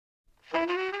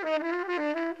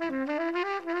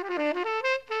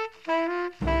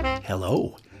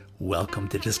Hello. Welcome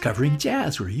to Discovering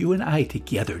Jazz, where you and I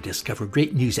together discover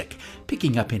great music,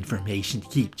 picking up information to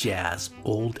keep jazz,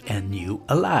 old and new,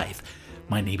 alive.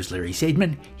 My name is Larry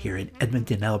Seidman, here in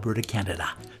Edmonton, Alberta, Canada,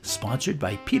 sponsored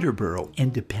by Peterborough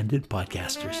Independent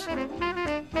Podcasters.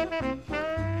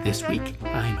 This week,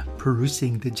 I'm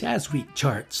perusing the Jazz Week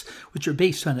charts, which are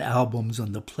based on albums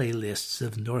on the playlists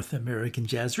of North American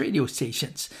jazz radio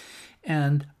stations.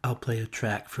 And I'll play a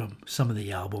track from some of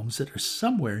the albums that are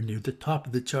somewhere near the top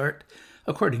of the chart,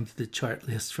 according to the chart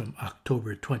list from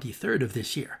October 23rd of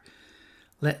this year.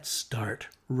 Let's start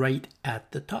right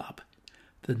at the top.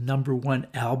 The number one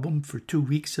album for 2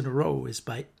 weeks in a row is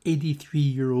by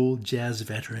 83-year-old jazz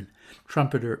veteran,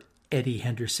 trumpeter Eddie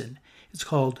Henderson. It's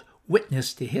called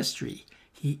Witness to History.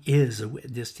 He is a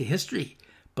witness to history,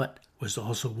 but was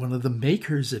also one of the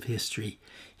makers of history.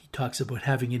 He talks about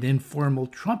having an informal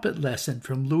trumpet lesson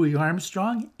from Louis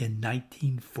Armstrong in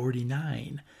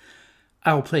 1949.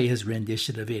 I'll play his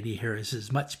rendition of Eddie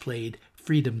Harris's much-played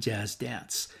Freedom Jazz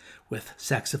Dance, with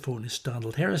saxophonist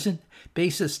Donald Harrison,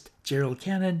 bassist Gerald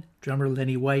Cannon, drummer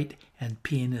Lenny White, and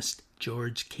pianist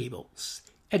George Cables.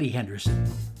 Eddie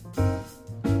Henderson.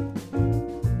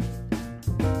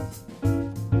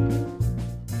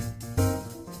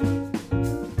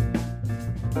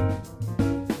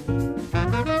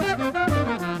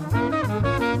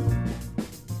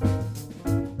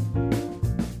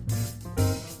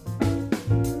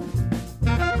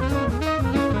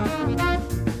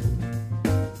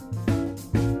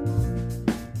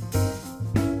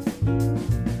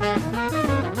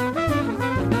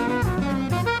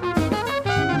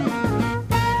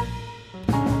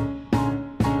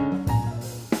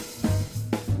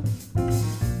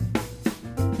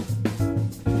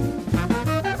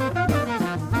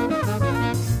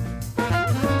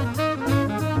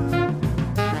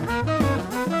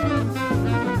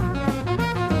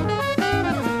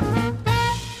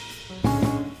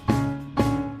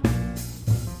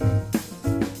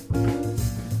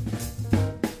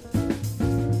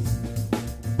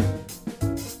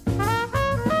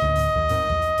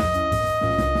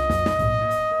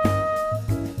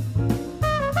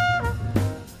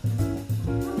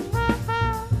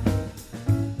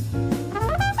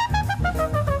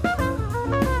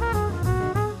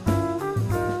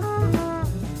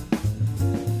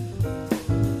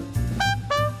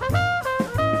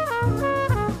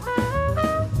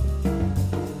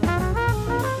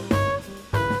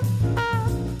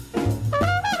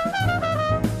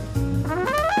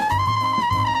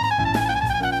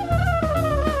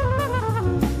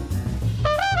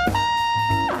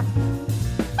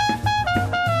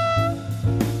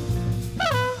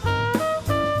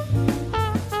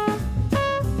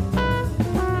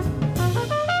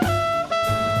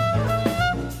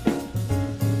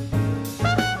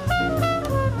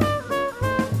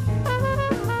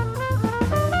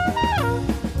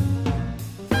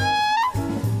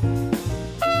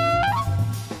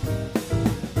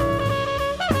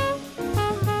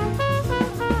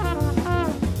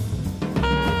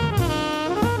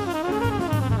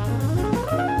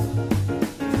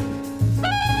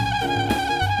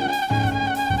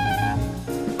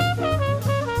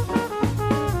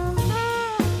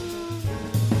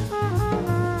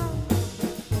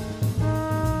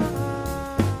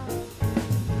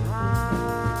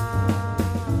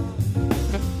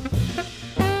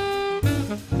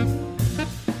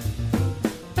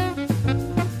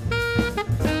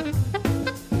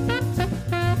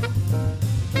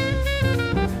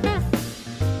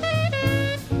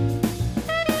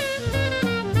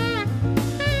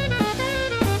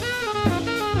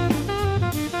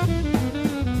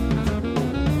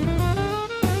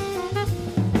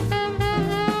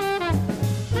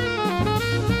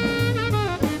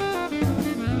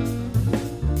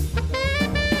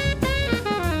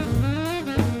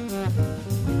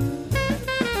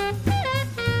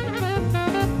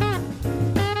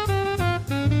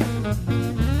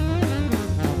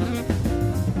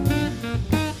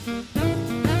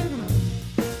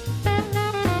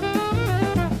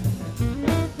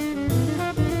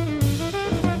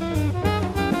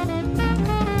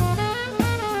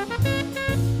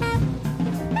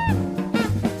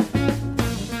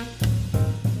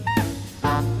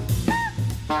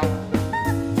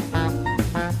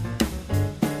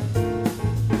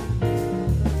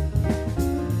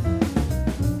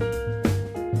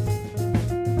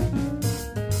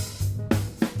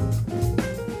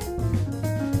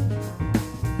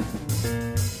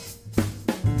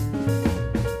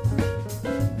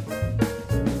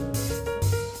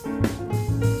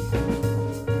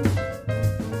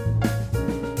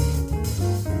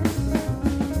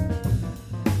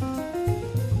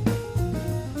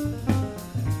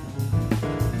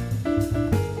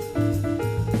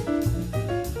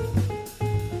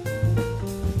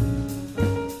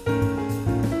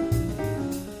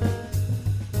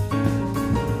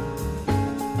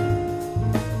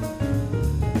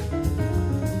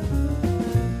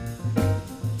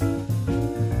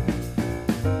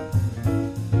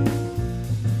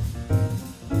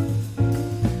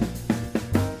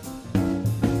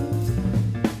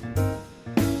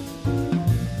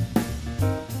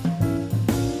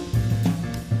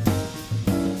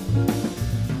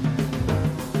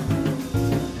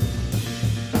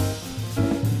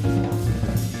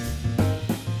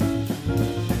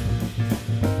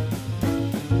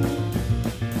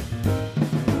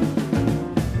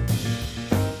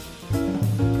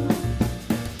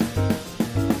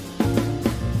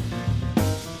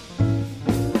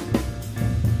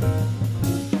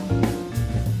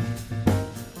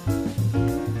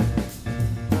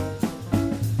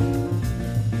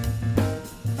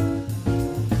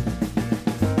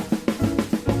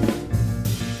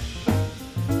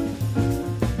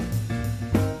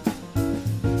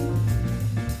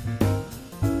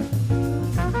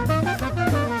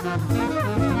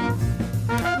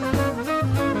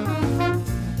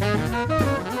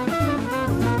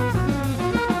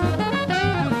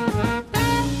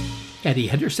 Eddie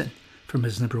Henderson from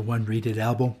his #1 rated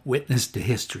album, Witness to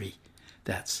History.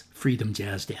 That's Freedom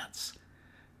Jazz Dance.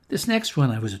 This next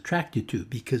one I was attracted to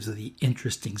because of the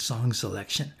interesting song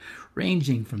selection,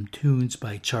 ranging from tunes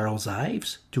by Charles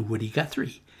Ives to Woody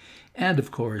Guthrie, and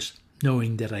of course,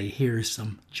 knowing that I hear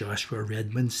some Joshua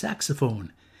Redman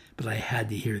saxophone. But I had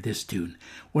to hear this tune,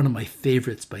 one of my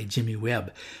favorites by Jimmy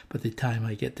Webb. By the time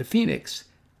I get to Phoenix,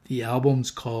 the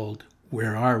album's called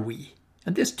Where Are We?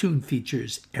 And this tune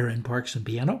features Aaron Parks on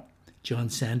piano,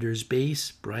 John Sanders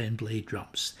bass, Brian Blade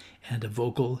drums, and a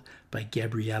vocal by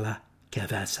Gabriela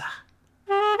Cavazza.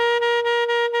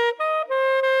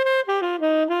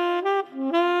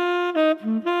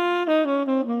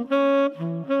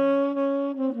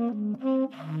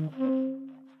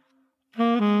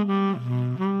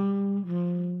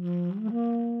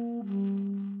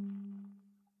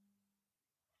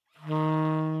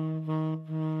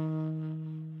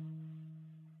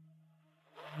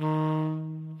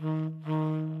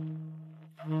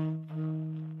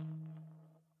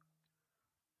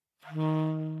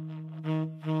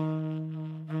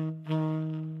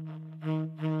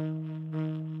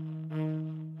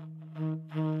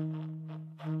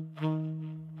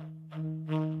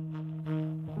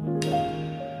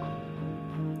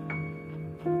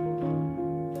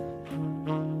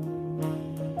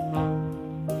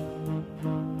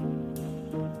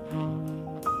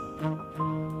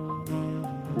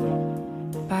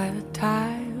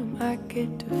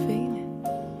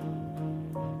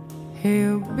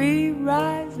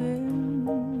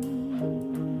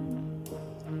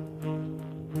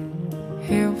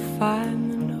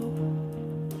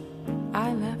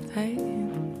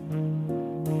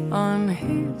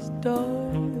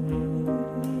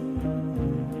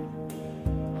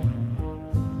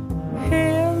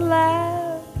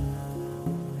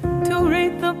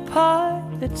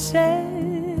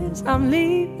 I'm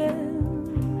leaving,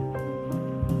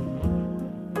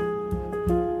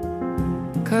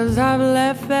 'cause I've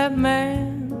left that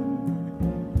man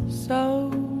so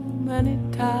many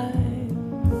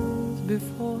times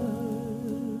before.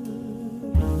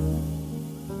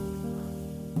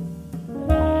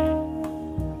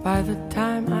 By the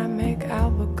time I make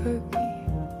Albuquerque,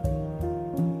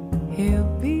 he'll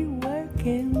be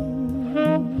working.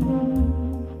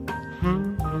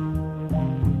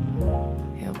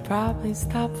 Probably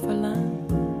stop for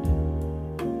lunch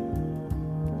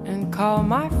and call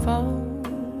my phone.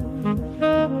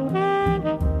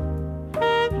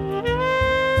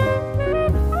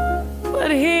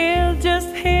 But he'll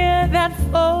just hear that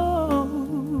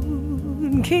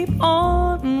phone keep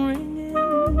on ringing.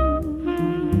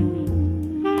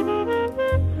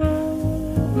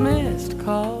 Missed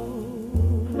call.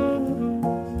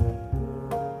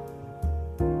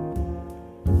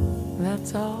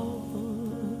 That's all.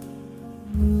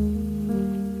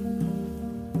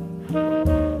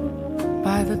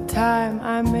 By the time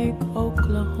I make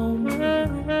Oklahoma,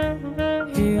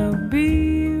 he'll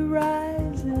be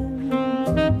rising.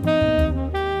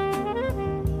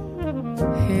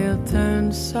 He'll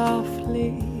turn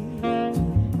softly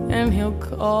and he'll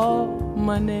call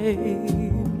my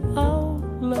name out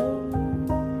low.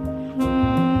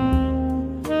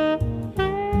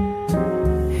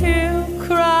 He'll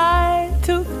cry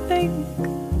to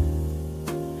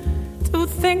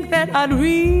think that I'd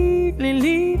really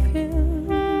leave him.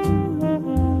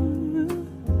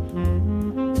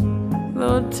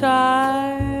 Though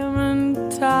time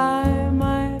and time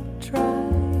I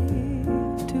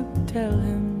tried to tell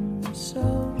him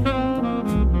so,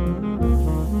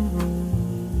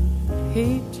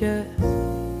 he just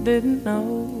didn't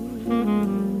know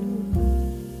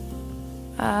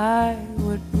I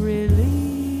would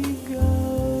really go.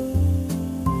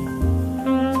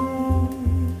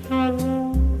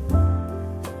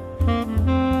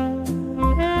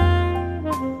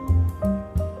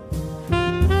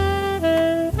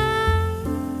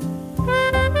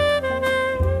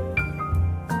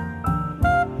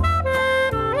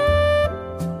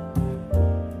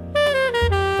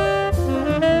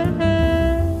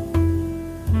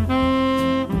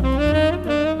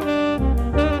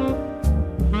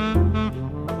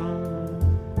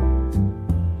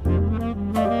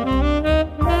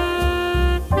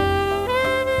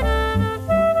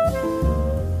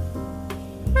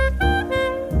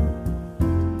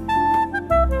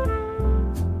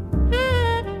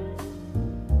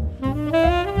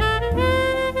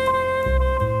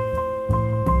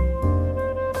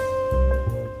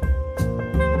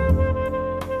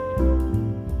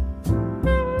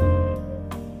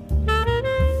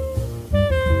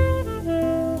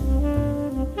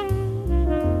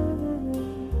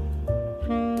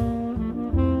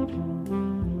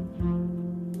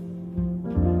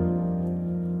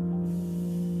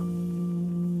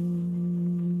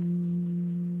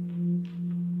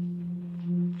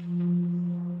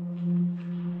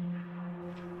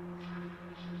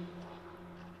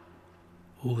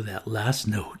 that last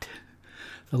note.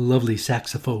 The lovely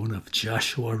saxophone of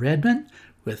Joshua Redman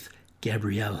with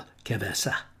Gabriel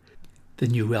Cabeza. The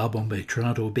new album by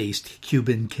Toronto-based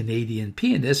Cuban-Canadian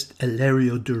pianist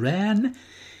Hilario Duran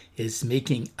is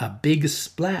making a big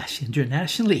splash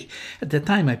internationally. At the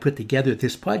time I put together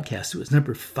this podcast, it was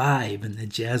number 5 in the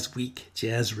Jazz Week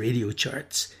Jazz Radio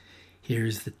charts.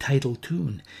 Here's the title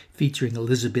tune, featuring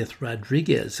Elizabeth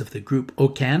Rodriguez of the group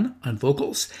Ocan on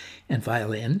vocals and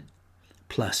violin,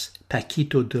 plus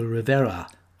Paquito de Rivera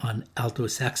on alto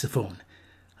saxophone.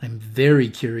 I'm very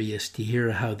curious to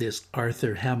hear how this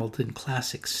Arthur Hamilton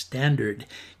classic standard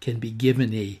can be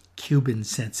given a Cuban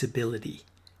sensibility.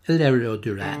 Hilario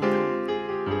Duran.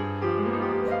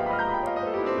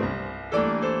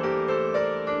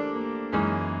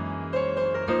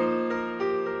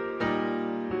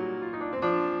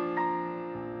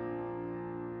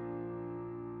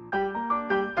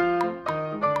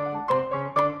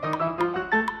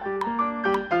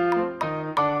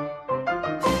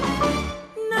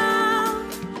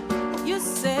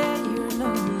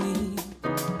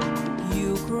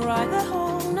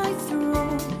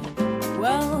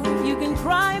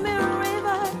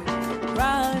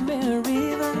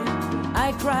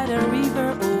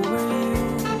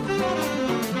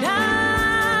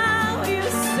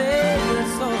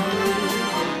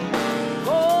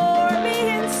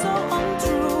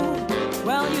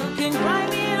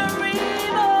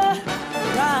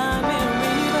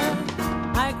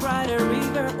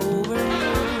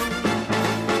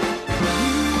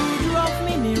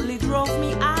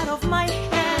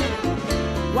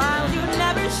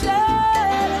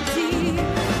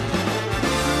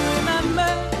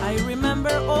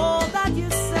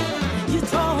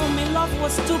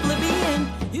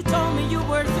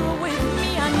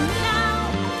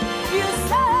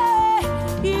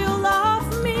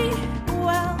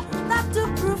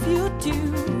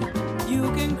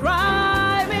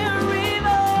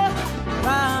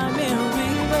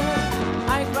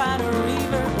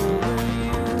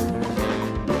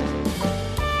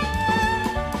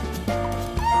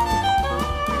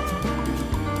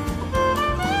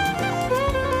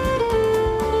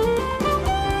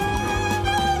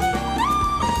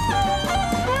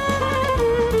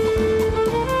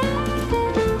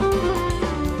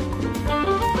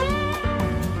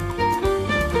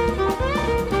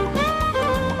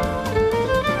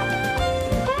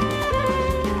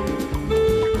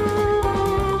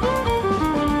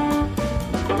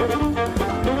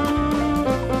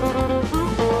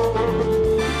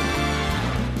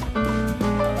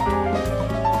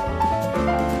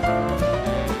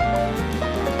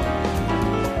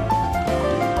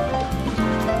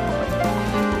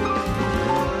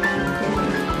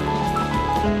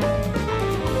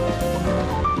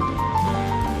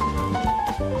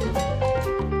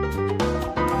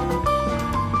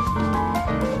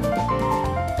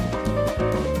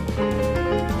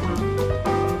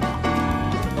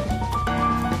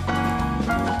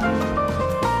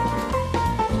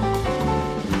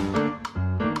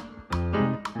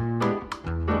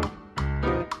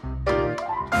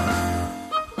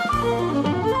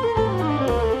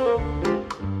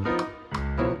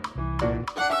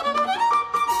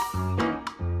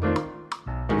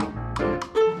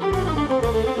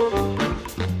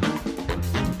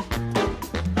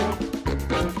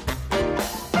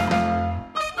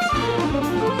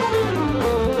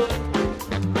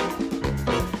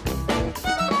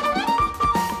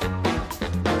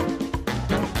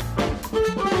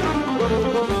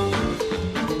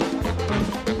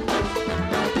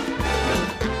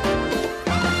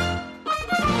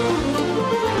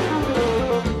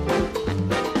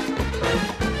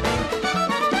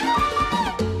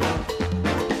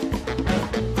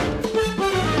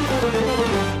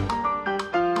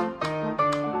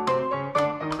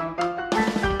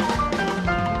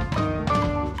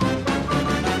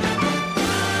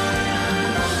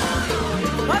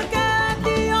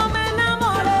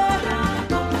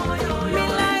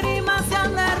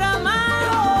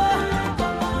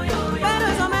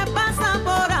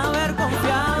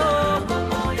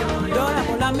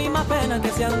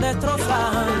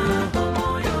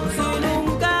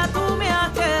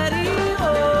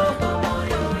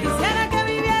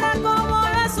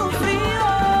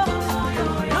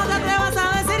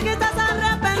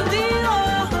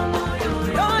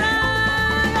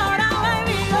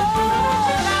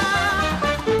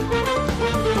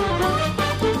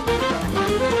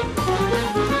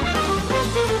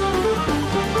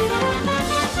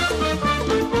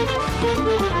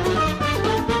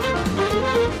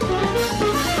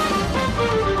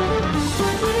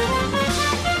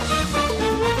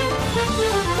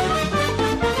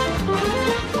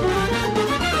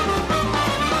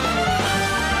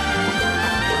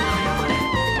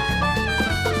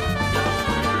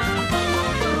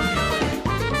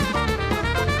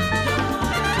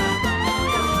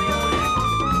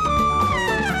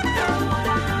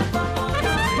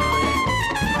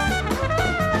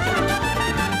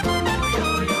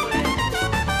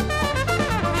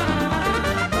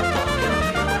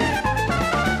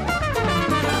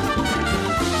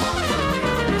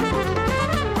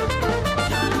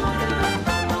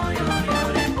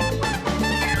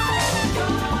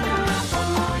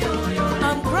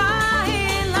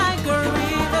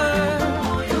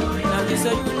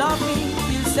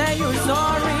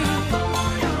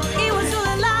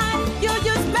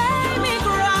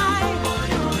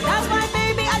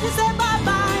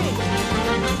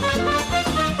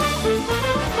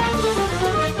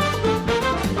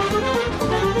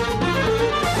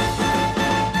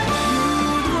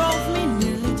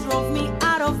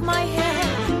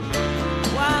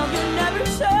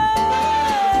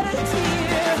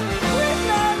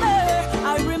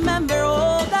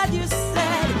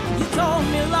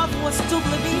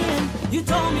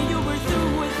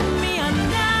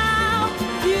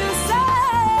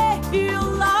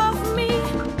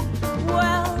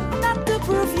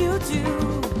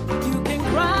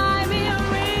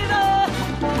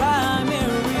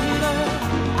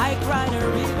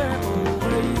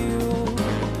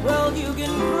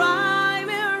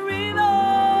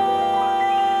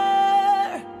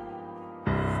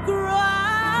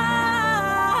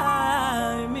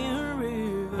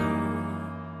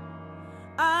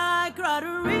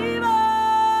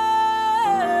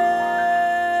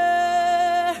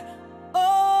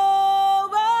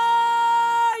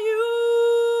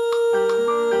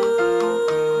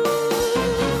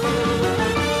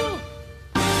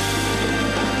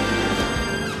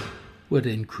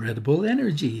 what incredible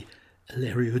energy.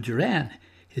 Hilario Duran.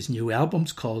 His new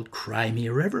album's called Cry Me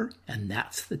a River, and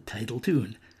that's the title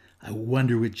tune. I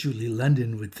wonder what Julie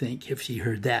London would think if she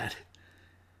heard that.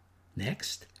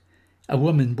 Next, a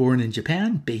woman born in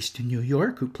Japan, based in New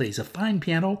York, who plays a fine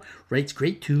piano, writes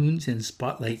great tunes, and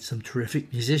spotlights some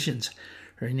terrific musicians.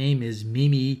 Her name is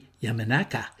Mimi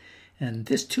Yamanaka, and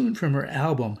this tune from her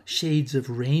album, Shades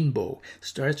of Rainbow,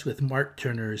 starts with Mark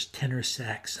Turner's tenor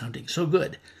sax sounding so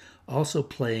good. Also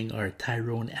playing are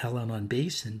Tyrone Allen on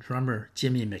bass and drummer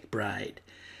Jimmy McBride.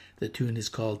 The tune is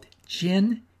called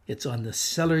Gin. It's on the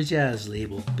Cellar Jazz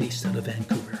label based out of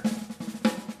Vancouver.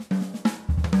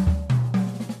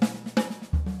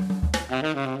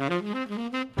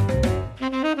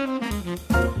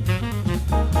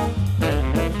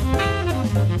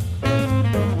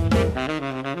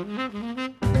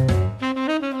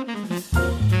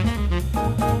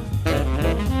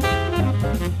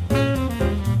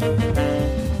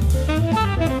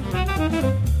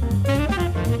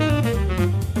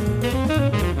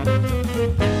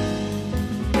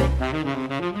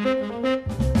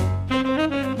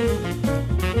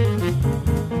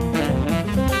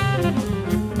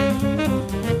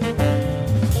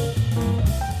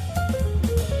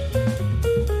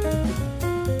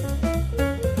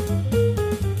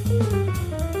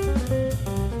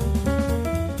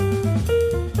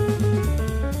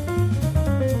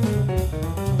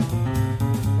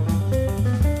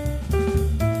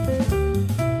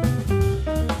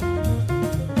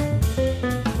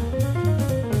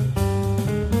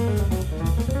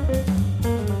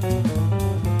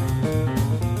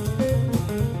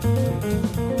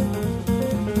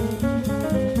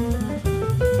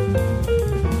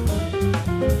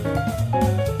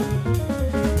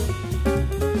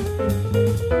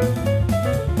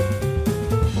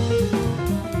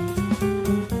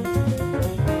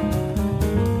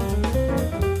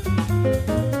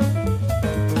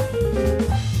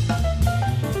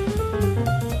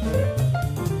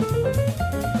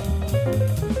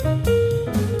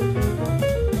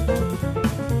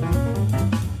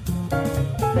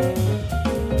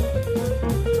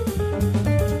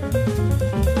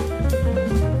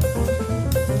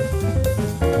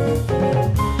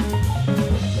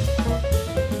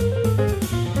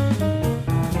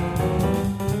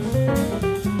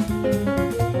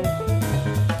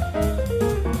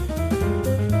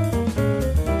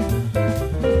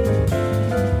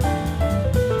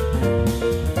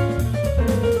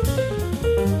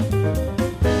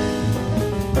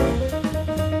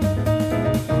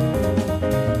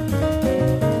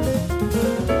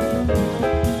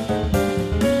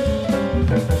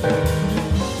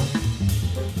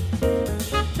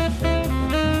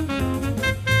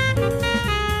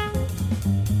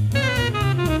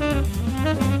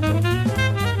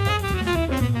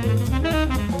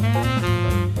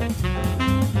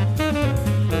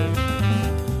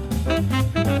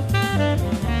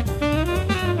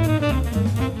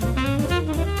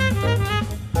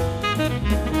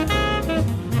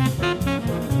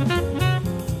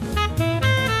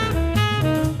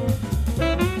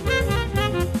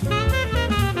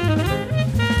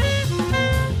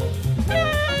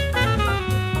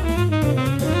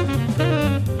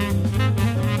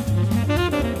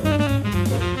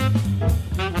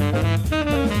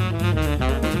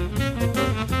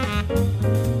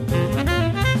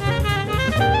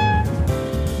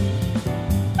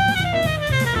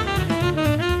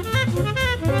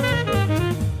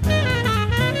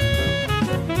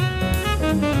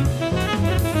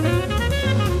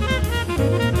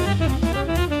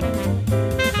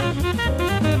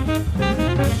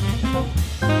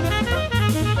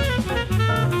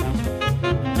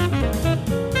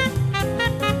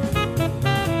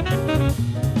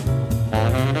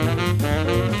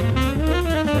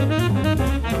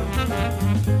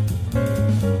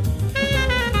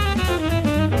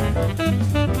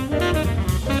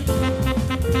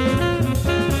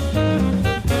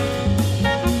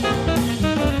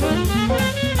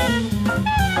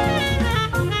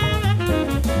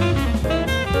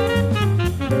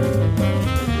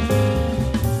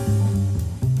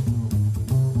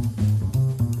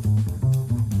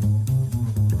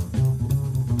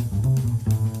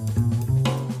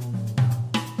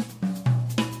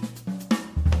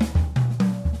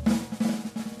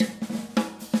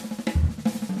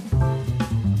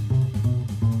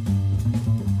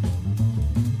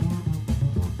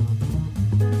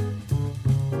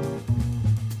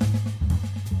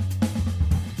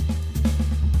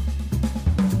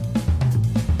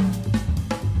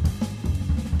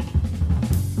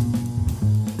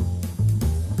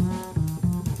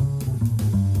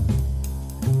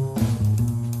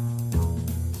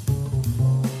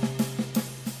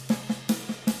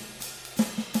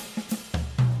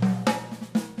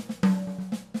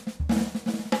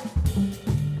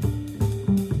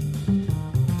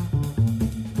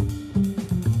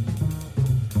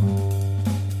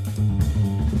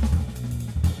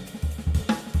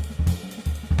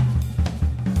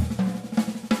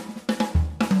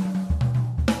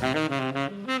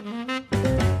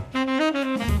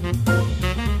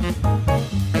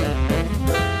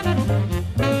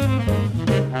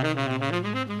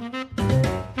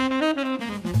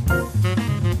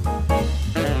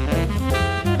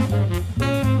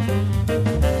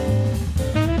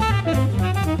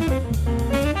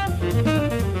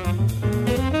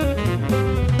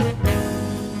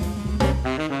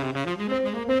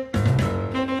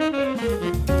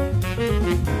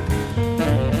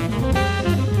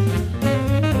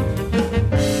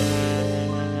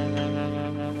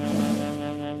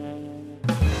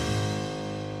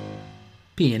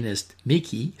 pianist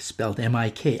Miki, spelled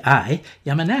M-I-K-I,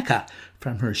 Yamanaka,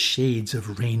 from her Shades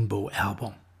of Rainbow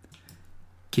album.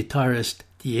 Guitarist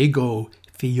Diego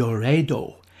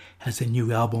Figueiredo has a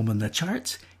new album on the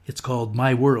charts. It's called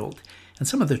My World, and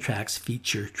some of the tracks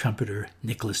feature trumpeter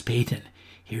Nicholas Payton.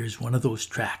 Here's one of those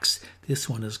tracks. This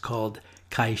one is called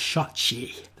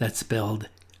Kaixote. That's spelled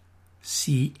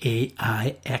C-A-I-X-O-T-E.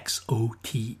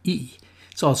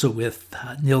 It's also with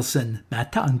Nilson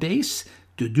Mata on bass,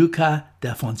 Duduka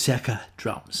da Fonseca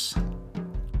drums.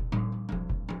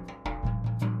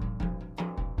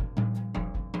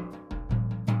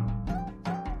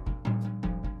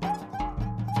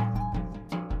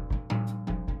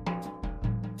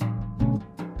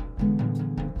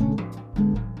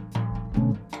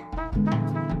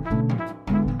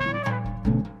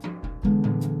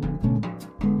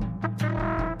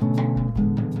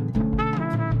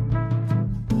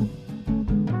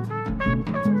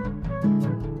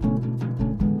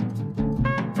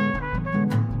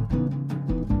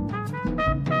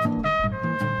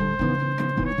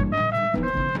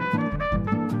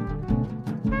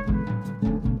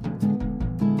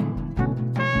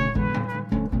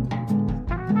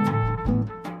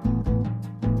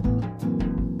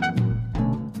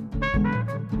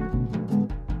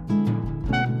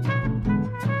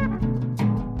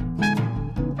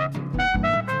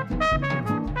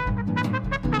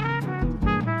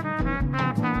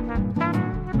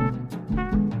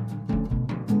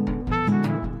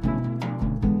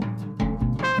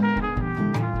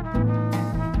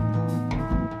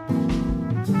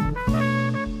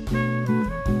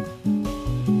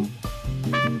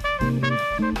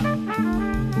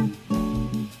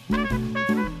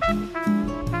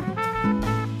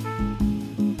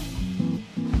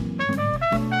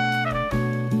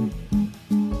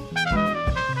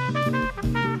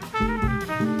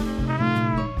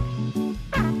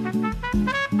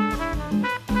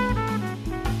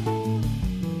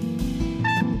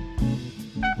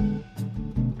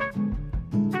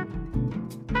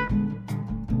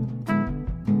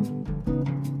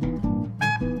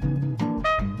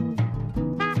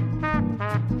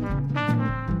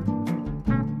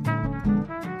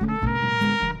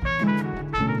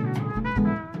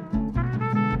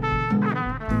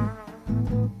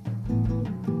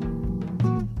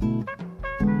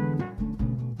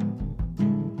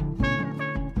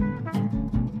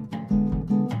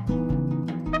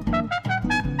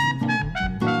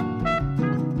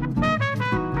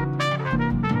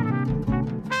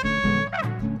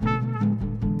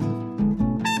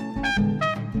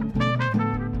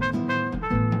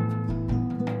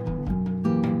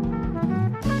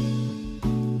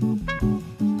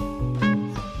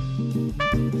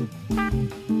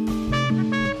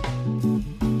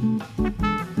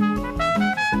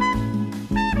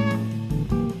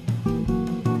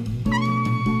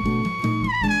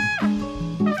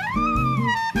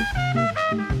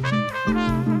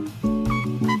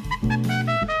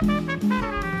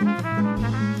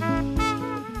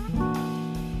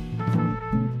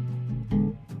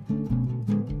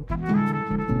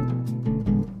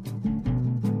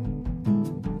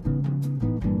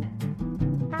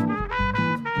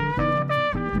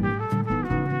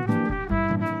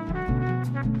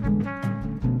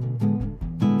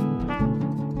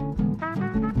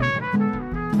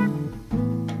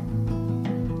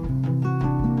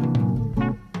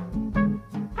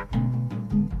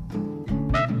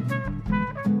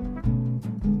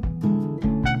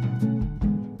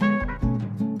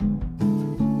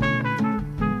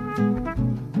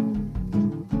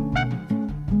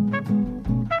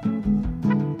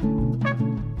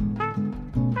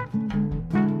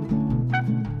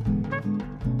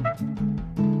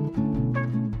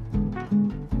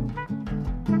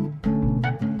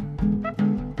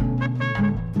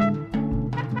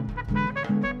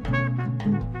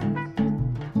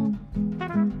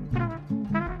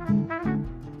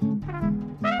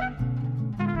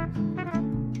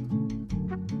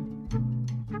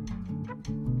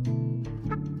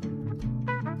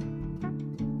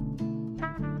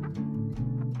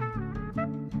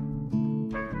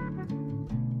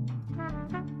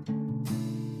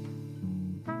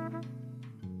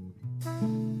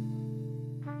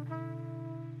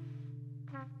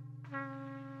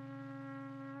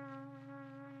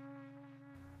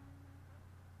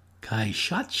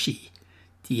 Kaixote,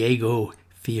 Diego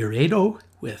Figueiredo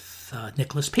with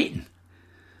Nicholas Payton.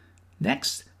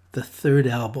 Next, the third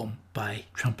album by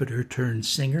trumpeter turned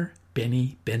singer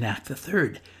Benny Benack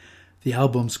III. The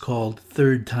album's called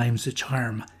Third Time's a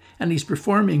Charm, and he's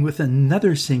performing with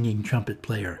another singing trumpet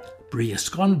player, Bria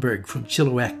Skonberg from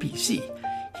Chilliwack, BC.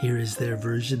 Here is their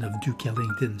version of Duke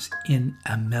Ellington's In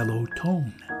a Mellow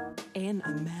Tone. In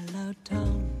a mellow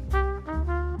tone,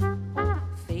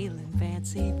 feeling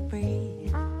fancy free,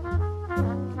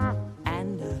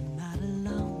 and I'm not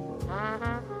alone.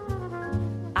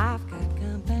 I've got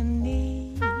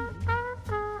company.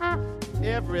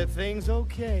 Everything's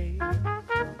okay.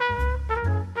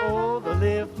 Oh, the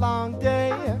live long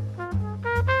day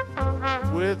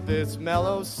with this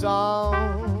mellow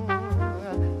song.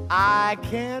 I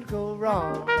can't go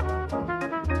wrong.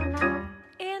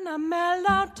 In a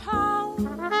mellow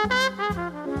tone,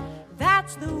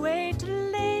 that's the way to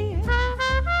live.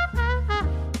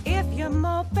 If you're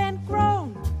mope and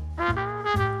groan,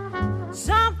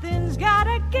 something's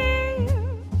gotta give.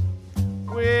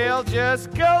 Well,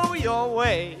 just go your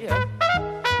way.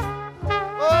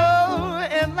 Oh,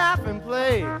 and laugh and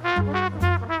play.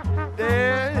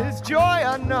 There's joy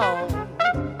unknown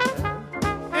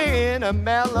in a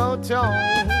mellow tone.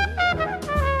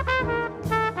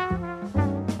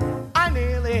 I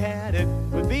nearly had it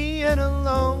with being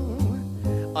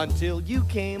alone until you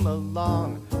came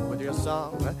along with your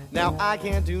song. Now I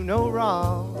can't do no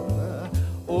wrong.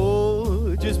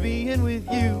 Oh, just being with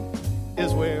you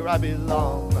is where I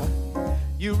belong.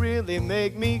 You really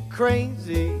make me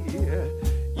crazy.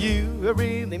 You are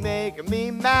really making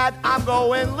me mad. I'm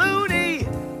going loony.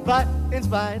 But in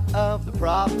spite of the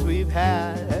problems we've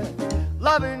had,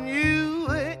 loving you,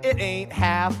 it ain't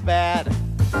half bad.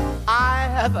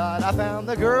 I thought I found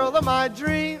the girl of my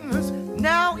dreams.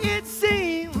 Now it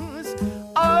seems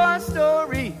our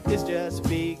story is just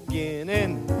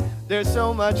beginning. There's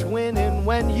so much winning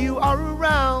when you are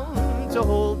around to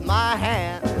hold my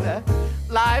hand.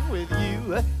 Life with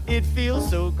you, it feels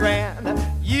so grand.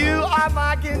 You are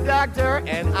my conductor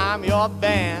and I'm your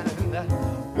band.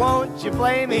 Won't you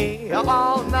play me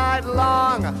all night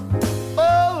long?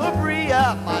 Oh,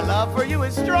 Bria, my love for you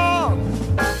is strong.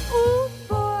 Ooh,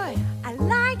 boy, I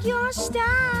like your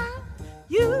style.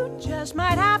 You just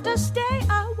might have to stay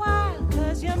a while,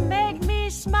 'cause you make me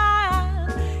smile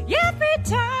every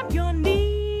time you're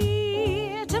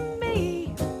near to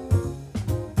me.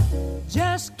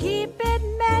 Just keep it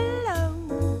mellow,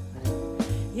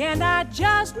 and I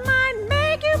just might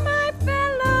make you my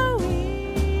fellow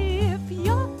if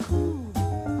you're cool.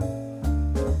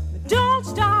 But don't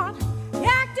start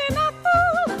acting a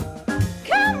fool.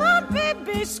 Come on,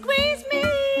 baby, squeeze me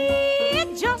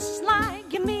just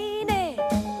like you mean it.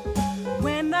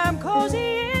 When I'm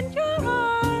cozy in your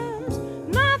arms,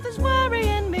 nothing's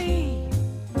worrying me.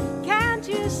 Can't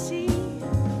you see?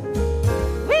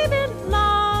 We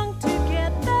belong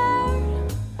together.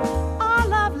 Our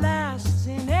love lasts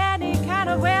in any kind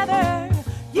of weather.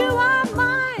 You are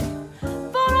mine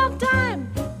for all time.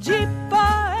 Gee,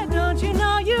 boy, don't you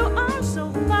know you are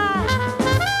so fine?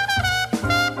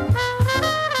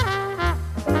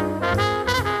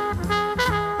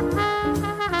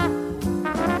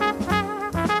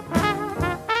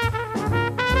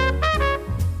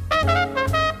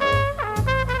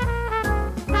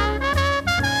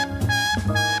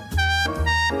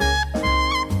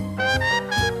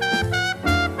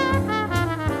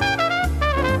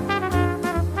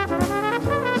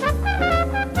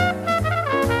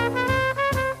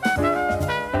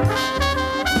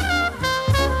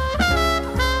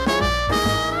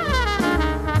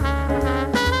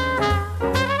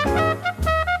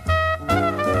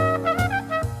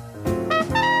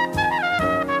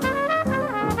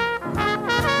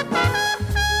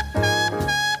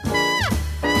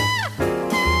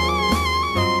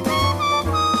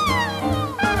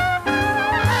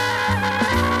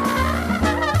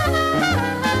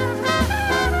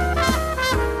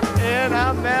 In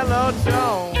a mellow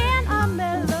tone. In a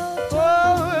mellow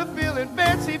Oh, feeling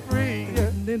fancy free.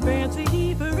 tone,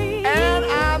 fancy free. And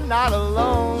I'm not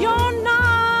alone. You're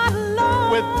not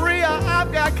alone. With Bria,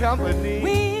 I've got company.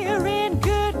 We're in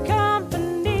good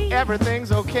company.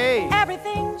 Everything's okay.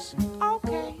 Everything's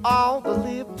okay. All the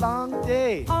live long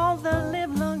day. All the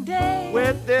live long day.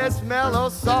 With this mellow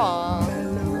song.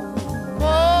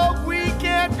 Oh, we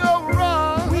can't go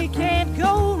wrong. We can't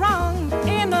go wrong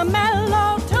in a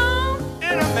mellow tone.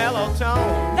 In a mellow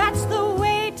tone. That's the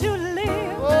way to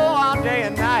live. Oh, all day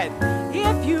and night.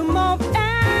 If you mope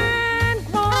and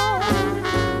groan,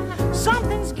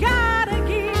 something's gotta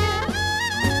give.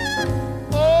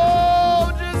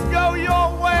 Oh, just go your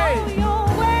way. Go your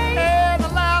way. And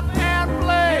laugh and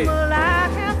play.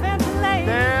 Laugh and play.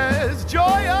 There's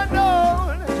joy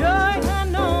unknown. Joy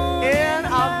unknown. In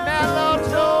a mellow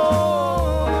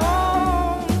tone.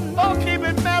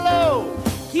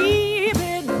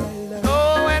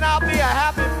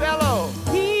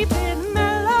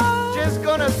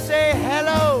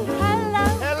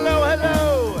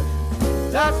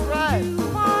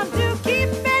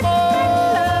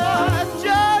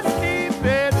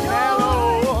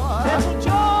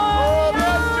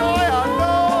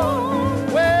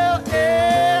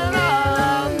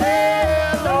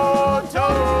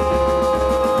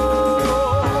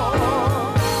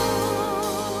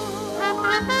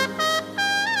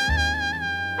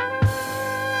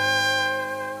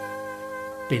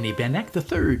 Benny Benek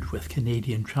III with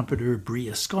Canadian trumpeter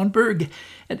Bria Skonberg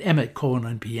and Emmett Cohen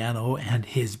on piano and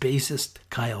his bassist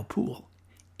Kyle Poole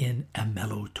in a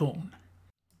mellow tone.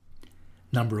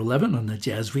 Number 11 on the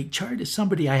Jazz Week chart is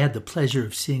somebody I had the pleasure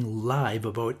of seeing live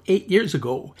about 8 years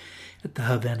ago at the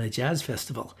Havana Jazz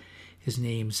Festival. His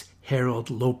name's Harold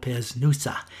Lopez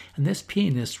Nussa, and this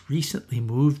pianist recently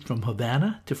moved from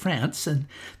Havana to France, and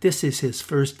this is his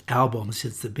first album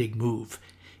since the big move.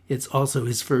 It's also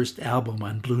his first album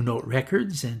on Blue Note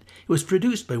Records, and it was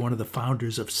produced by one of the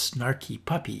founders of Snarky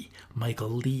Puppy, Michael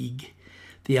League.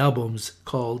 The album's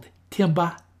called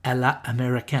Timba a la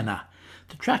Americana.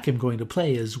 The track I'm going to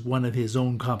play is one of his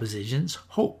own compositions,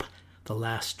 Hope, the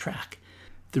last track.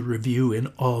 The review in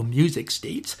All Music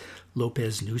states,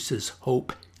 Lopez Nussa's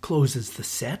Hope closes the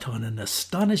set on an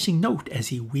astonishing note as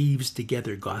he weaves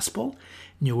together gospel,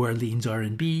 New Orleans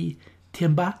R&B,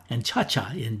 timba, and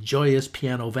cha-cha in joyous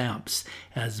piano vamps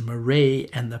as Murray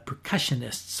and the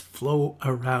percussionists flow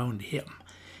around him.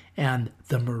 And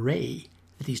the Murray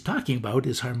that he's talking about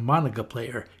is harmonica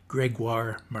player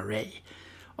Gregoire Murray.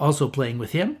 Also playing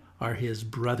with him are his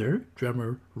brother,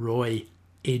 drummer Roy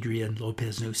Adrian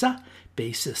Lopez Nussa,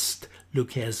 bassist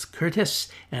Lucas Curtis,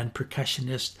 and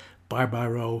percussionist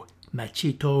Barbaro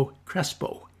Machito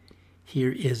Crespo.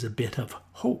 Here is a bit of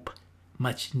hope,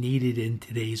 much needed in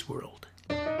today's world.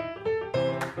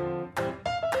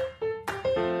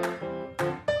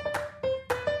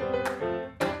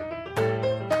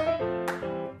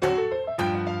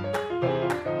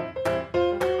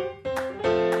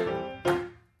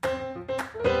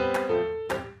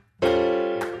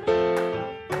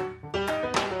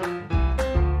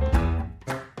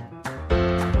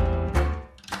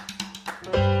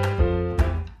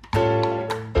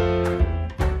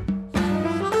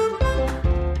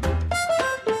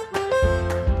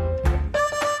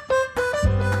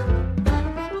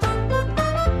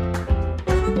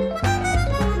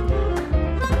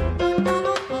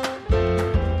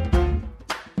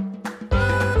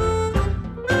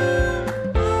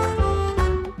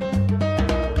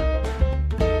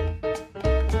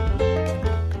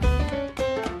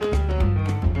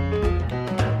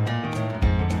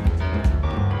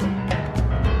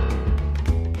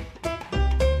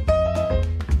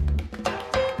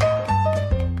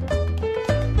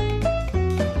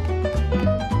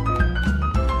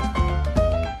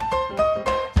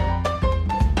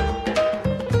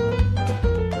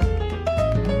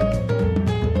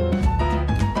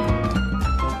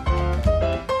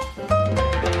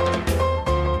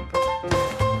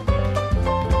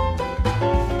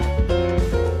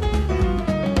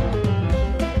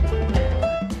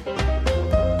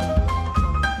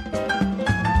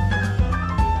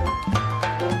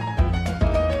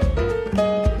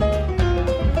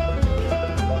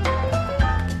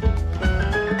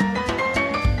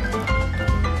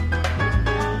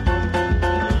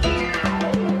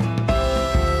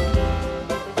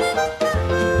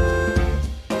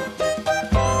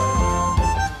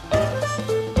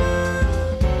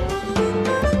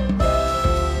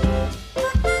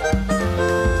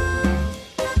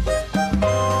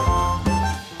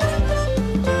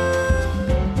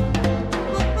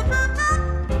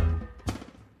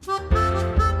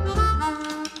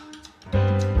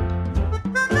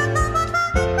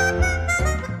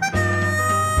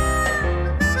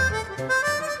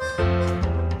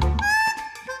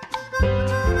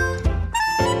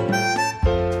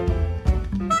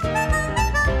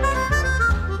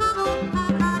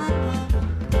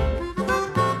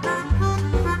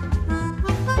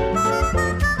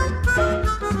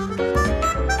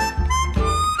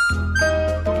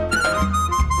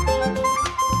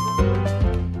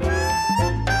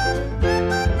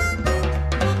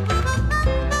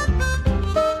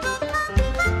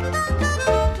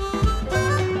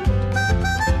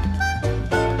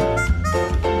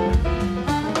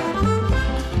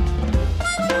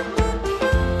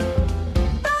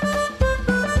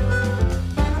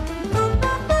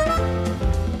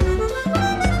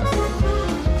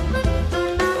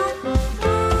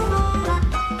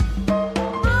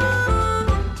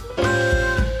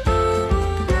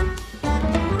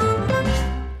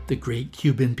 The great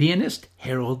Cuban pianist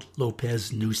Harold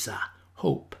Lopez Nussa,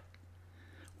 Hope.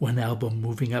 One album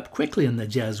moving up quickly in the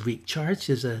Jazz Week charts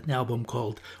is an album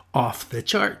called Off the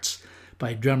Charts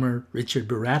by drummer Richard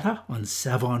Baratta on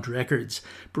Savant Records.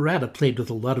 Baratta played with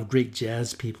a lot of great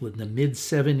jazz people in the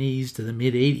mid-70s to the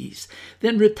mid-80s,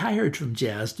 then retired from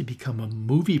jazz to become a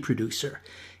movie producer,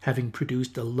 having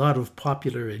produced a lot of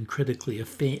popular and critically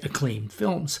acclaimed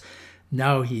films.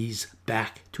 Now he's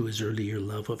back to his earlier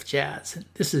love of jazz, and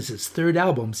this is his third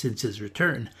album since his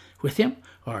return. With him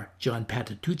are John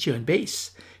Patitucci on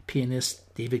bass,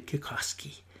 pianist David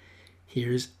Kikoski.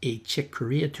 Here's a Chick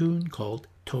Corea tune called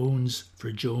Tones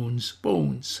for Joan's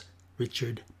Bones,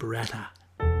 Richard Baratta.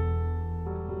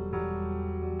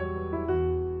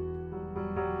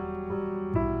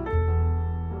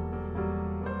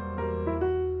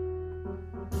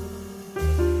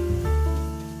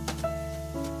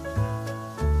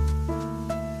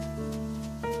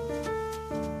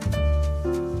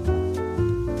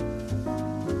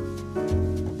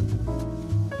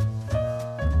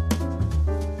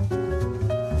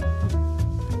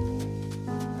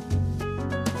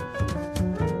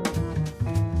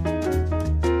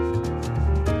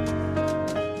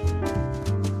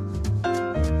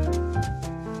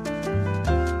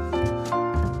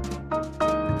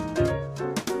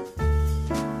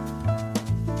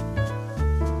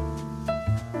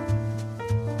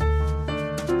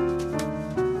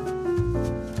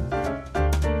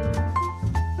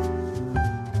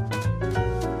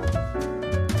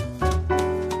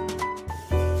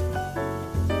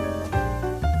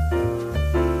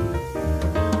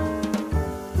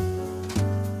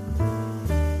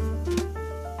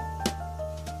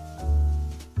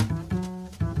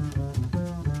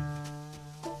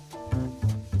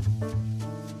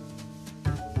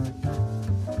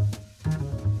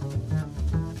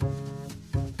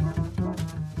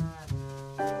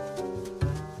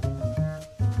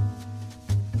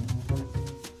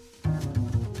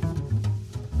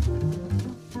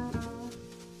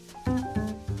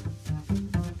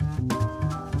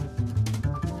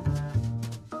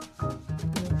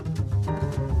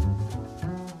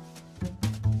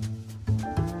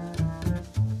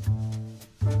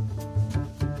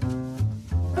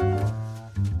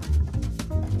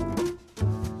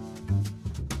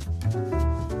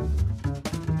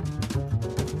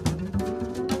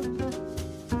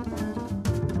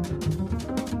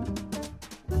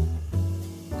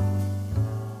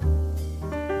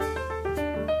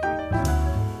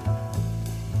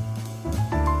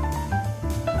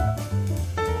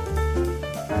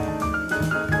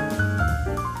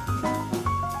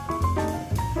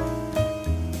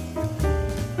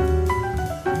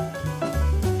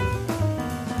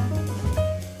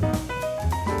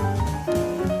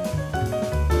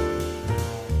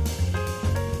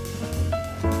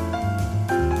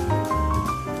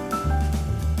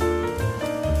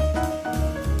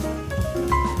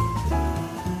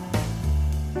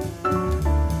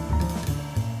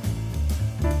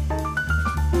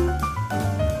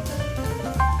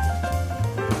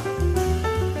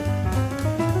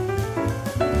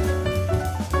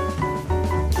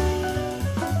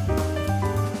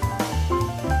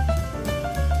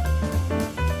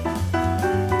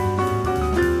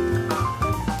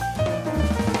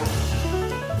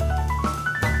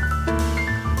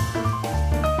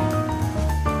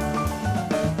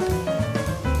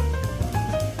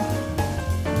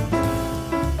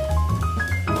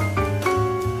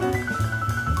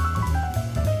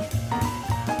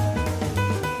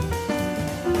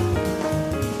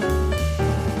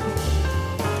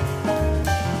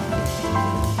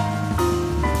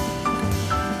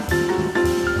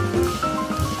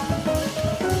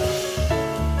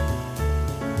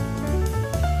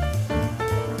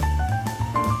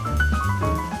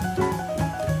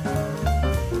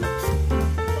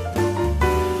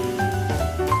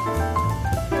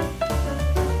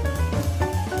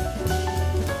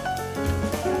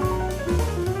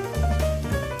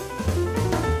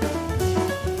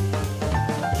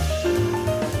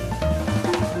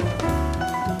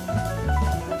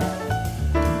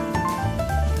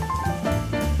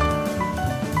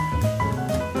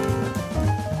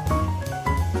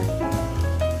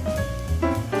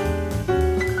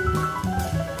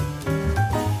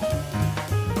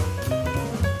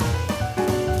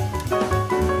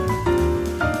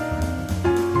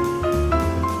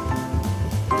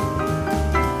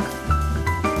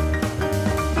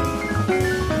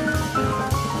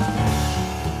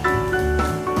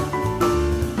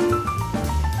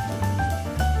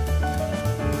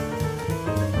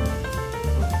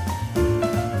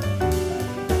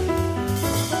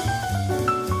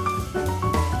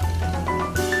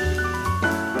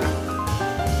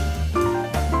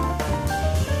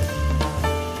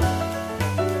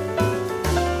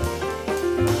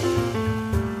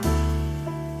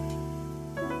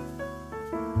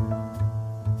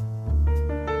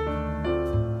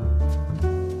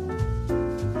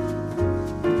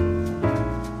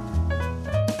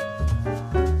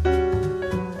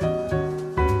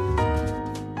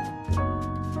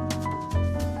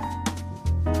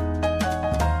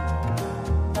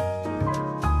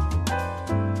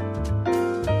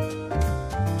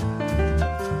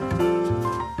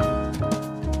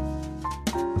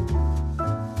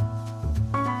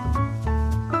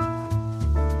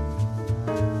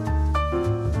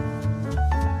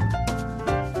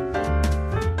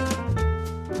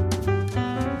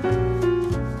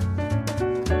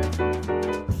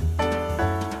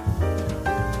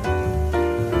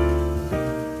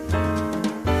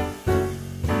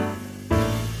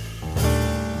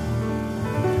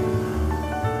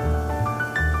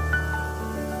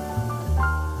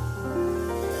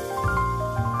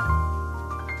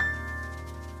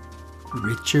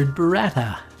 Richard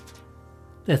Baratta.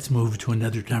 Let's move to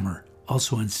another drummer,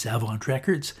 also on Savant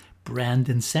Records,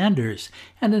 Brandon Sanders,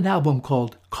 and an album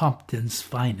called Compton's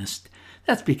Finest.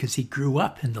 That's because he grew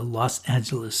up in the Los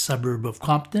Angeles suburb of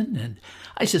Compton, and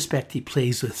I suspect he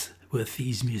plays with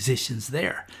these musicians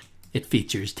there. It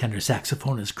features tenor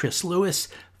saxophonist Chris Lewis,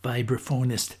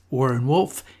 vibraphonist Warren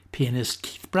Wolf, pianist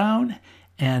Keith Brown,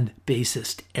 and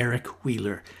bassist Eric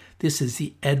Wheeler. This is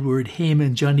the Edward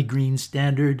Heyman Johnny Green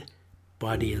standard,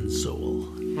 Body and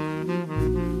Soul.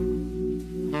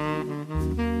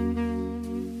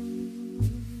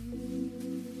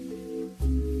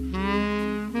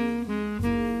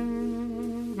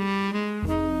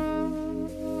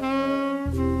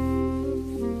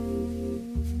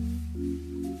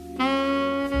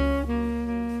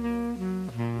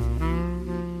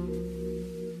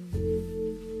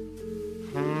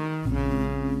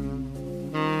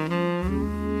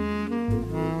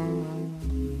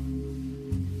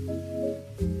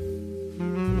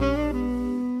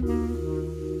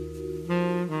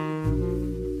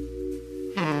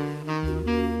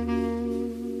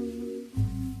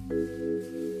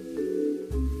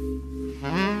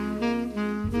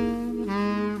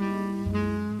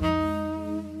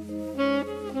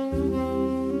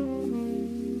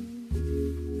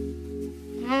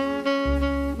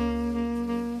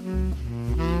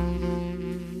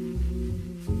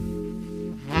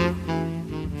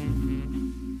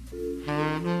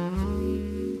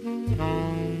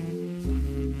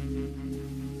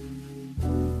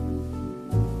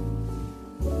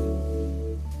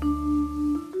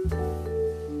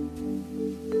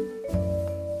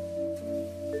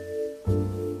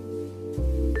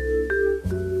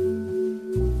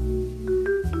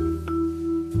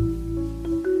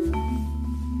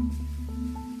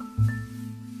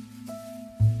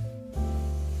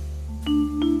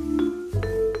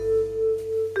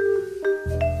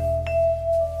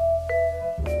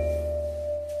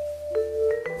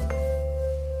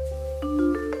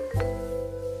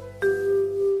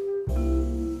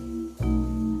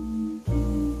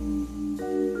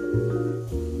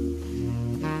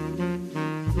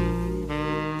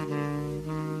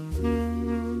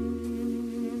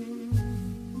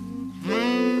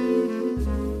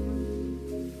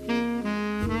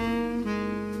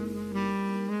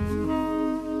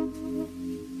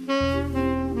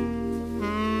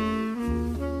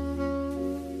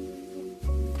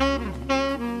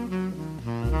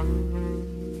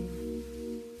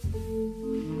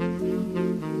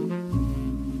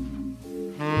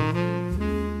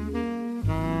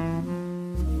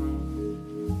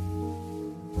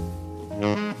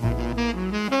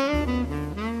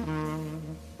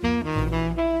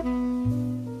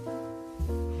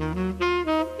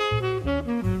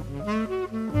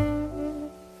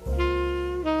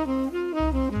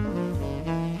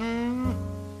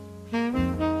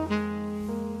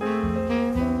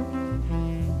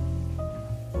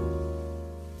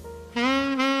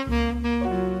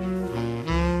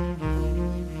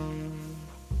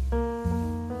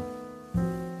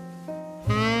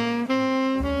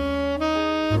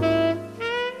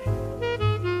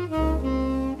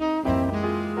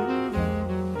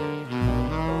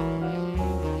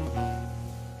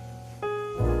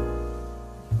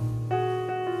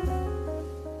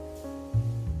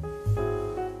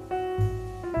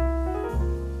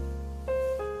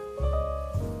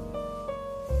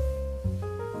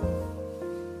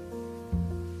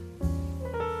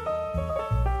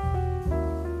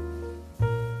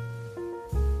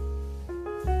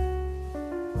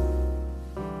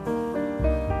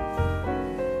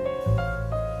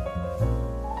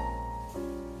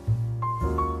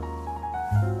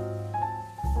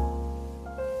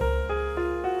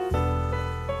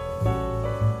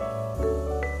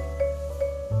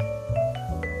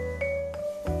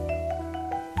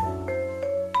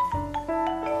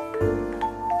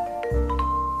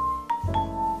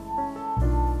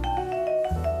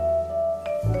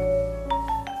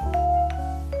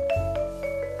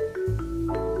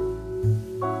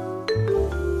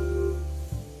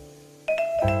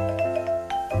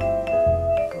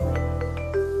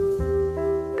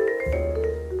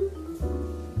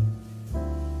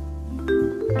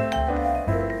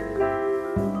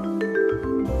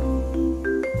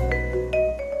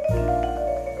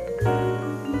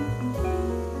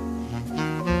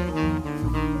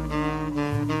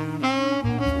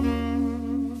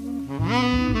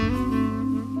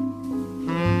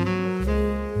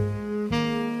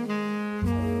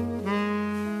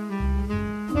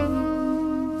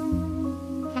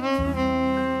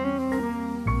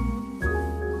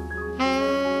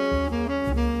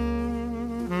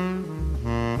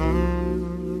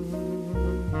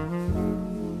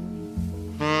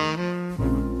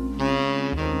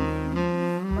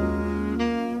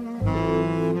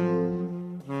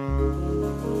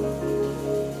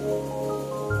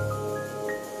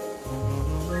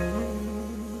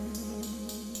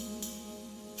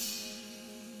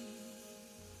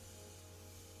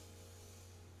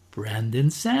 Brandon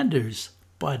Sanders,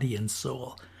 Body and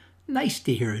Soul. Nice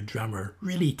to hear a drummer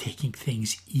really taking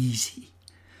things easy.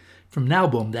 From an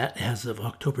album that, as of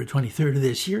October 23rd of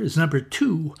this year, is number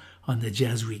 2 on the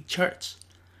Jazz Week charts.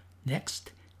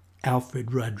 Next,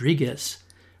 Alfred Rodriguez,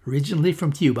 originally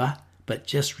from Cuba, but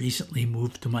just recently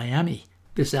moved to Miami.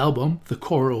 This album, The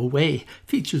Choral Way,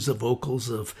 features the vocals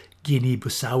of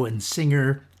Guinea-Bissauan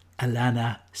singer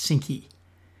Alana Sinki.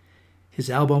 His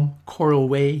album, Choral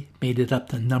Way, made it up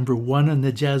to number 1 on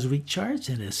the Jazz Week charts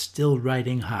and is still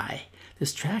riding high.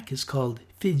 This track is called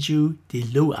Fiju de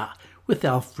Lua, with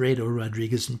Alfredo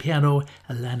Rodriguez on piano,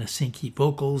 Alana Sinki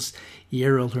vocals,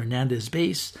 Yerel Hernandez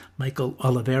bass, Michael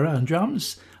Oliveira on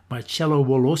drums, Marcello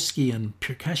Woloski on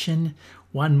percussion,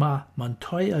 Juanma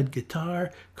Montoya on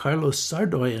guitar, Carlos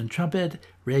Sardoy on trumpet,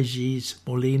 Regis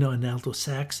Molina on alto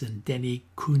sax, and Denny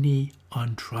Cooney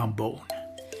on trombone.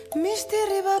 Me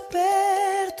estirriba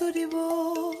perto de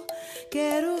vo,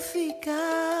 quero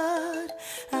ficar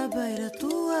à beira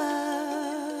tua.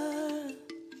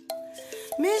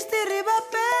 Me estirriba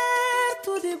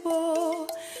perto de vo,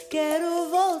 quero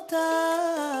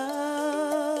voltar.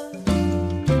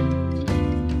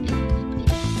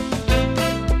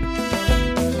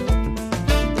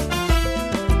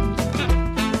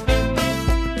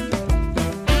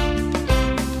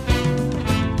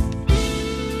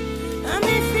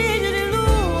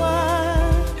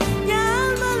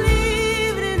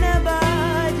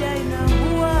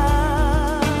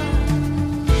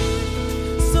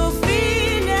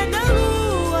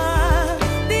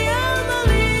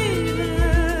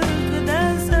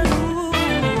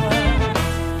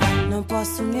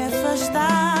 Posso me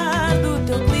afastar do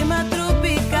teu clima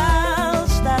tropical.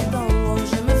 Estar tão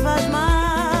longe me faz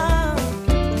mal.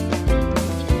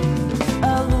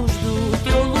 A luz do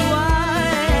teu luar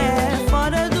é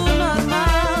fora do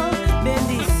normal.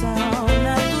 Bendição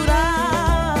natural.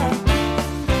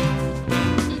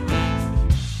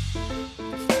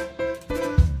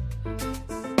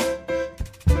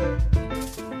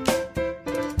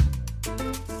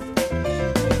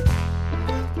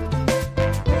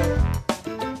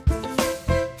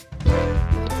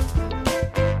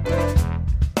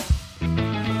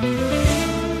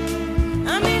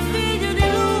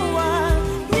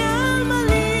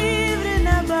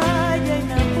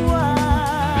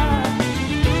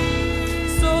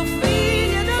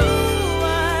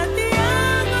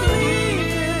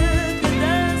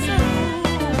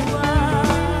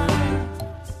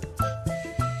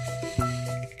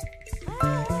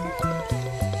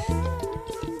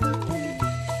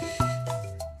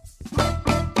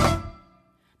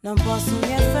 Não posso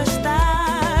me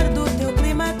afastar do teu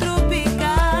clima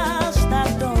tropical. Estar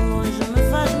tão longe me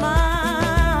faz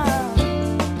mal.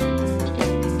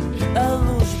 A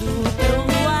luz do teu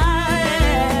luar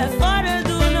é fora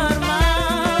do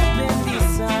normal.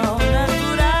 Bendição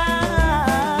natural.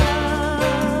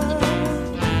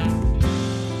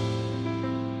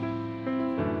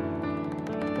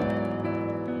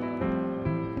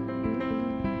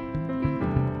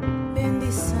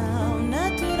 Bendição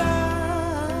natural.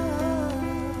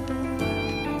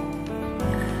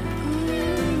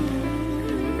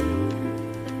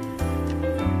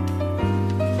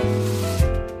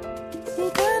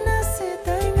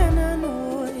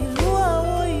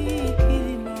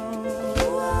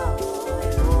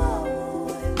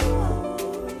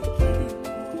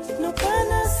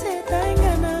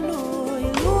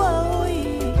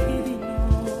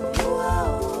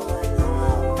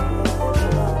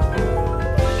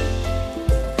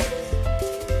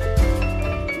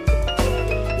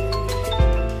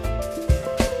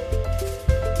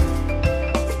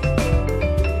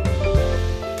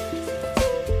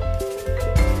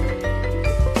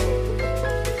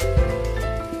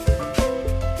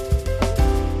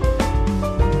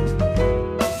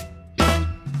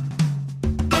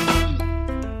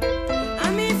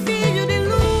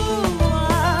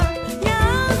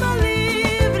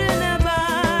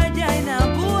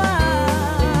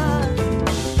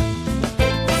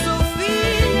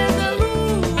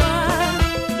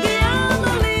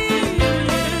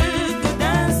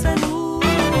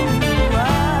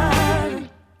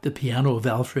 The piano of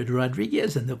Alfred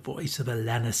Rodriguez and the voice of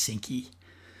Alana Sinki.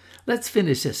 Let's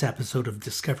finish this episode of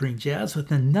Discovering Jazz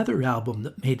with another album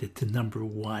that made it to number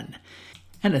 1.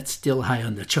 And it's still high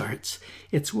on the charts.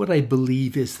 It's what I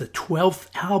believe is the 12th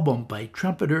album by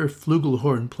trumpeter,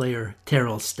 flugelhorn player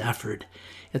Terrell Stafford.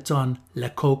 It's on La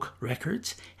Coque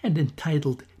Records and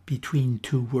entitled Between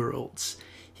Two Worlds.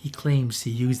 He claims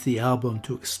he used the album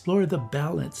to explore the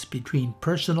balance between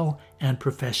personal and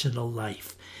professional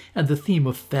life, and the theme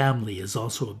of family is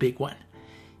also a big one.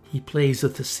 He plays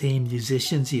with the same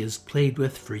musicians he has played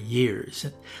with for years,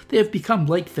 and they have become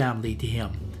like family to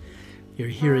him. You're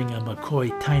hearing a McCoy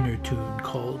Tyner tune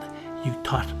called You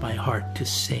Taught My Heart to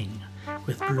Sing,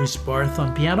 with Bruce Barth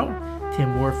on piano,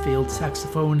 Tim Warfield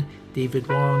saxophone, David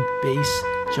Wong bass,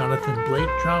 Jonathan Blake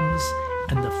drums,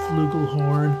 and the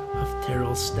flugelhorn of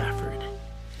Terrell Stafford.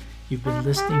 You've been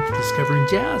listening to Discovering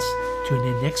Jazz. Tune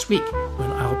in next week when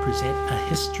I'll present a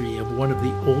history of one of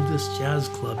the oldest jazz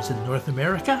clubs in North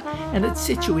America, and it's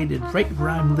situated right where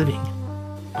I'm living.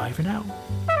 Bye for now.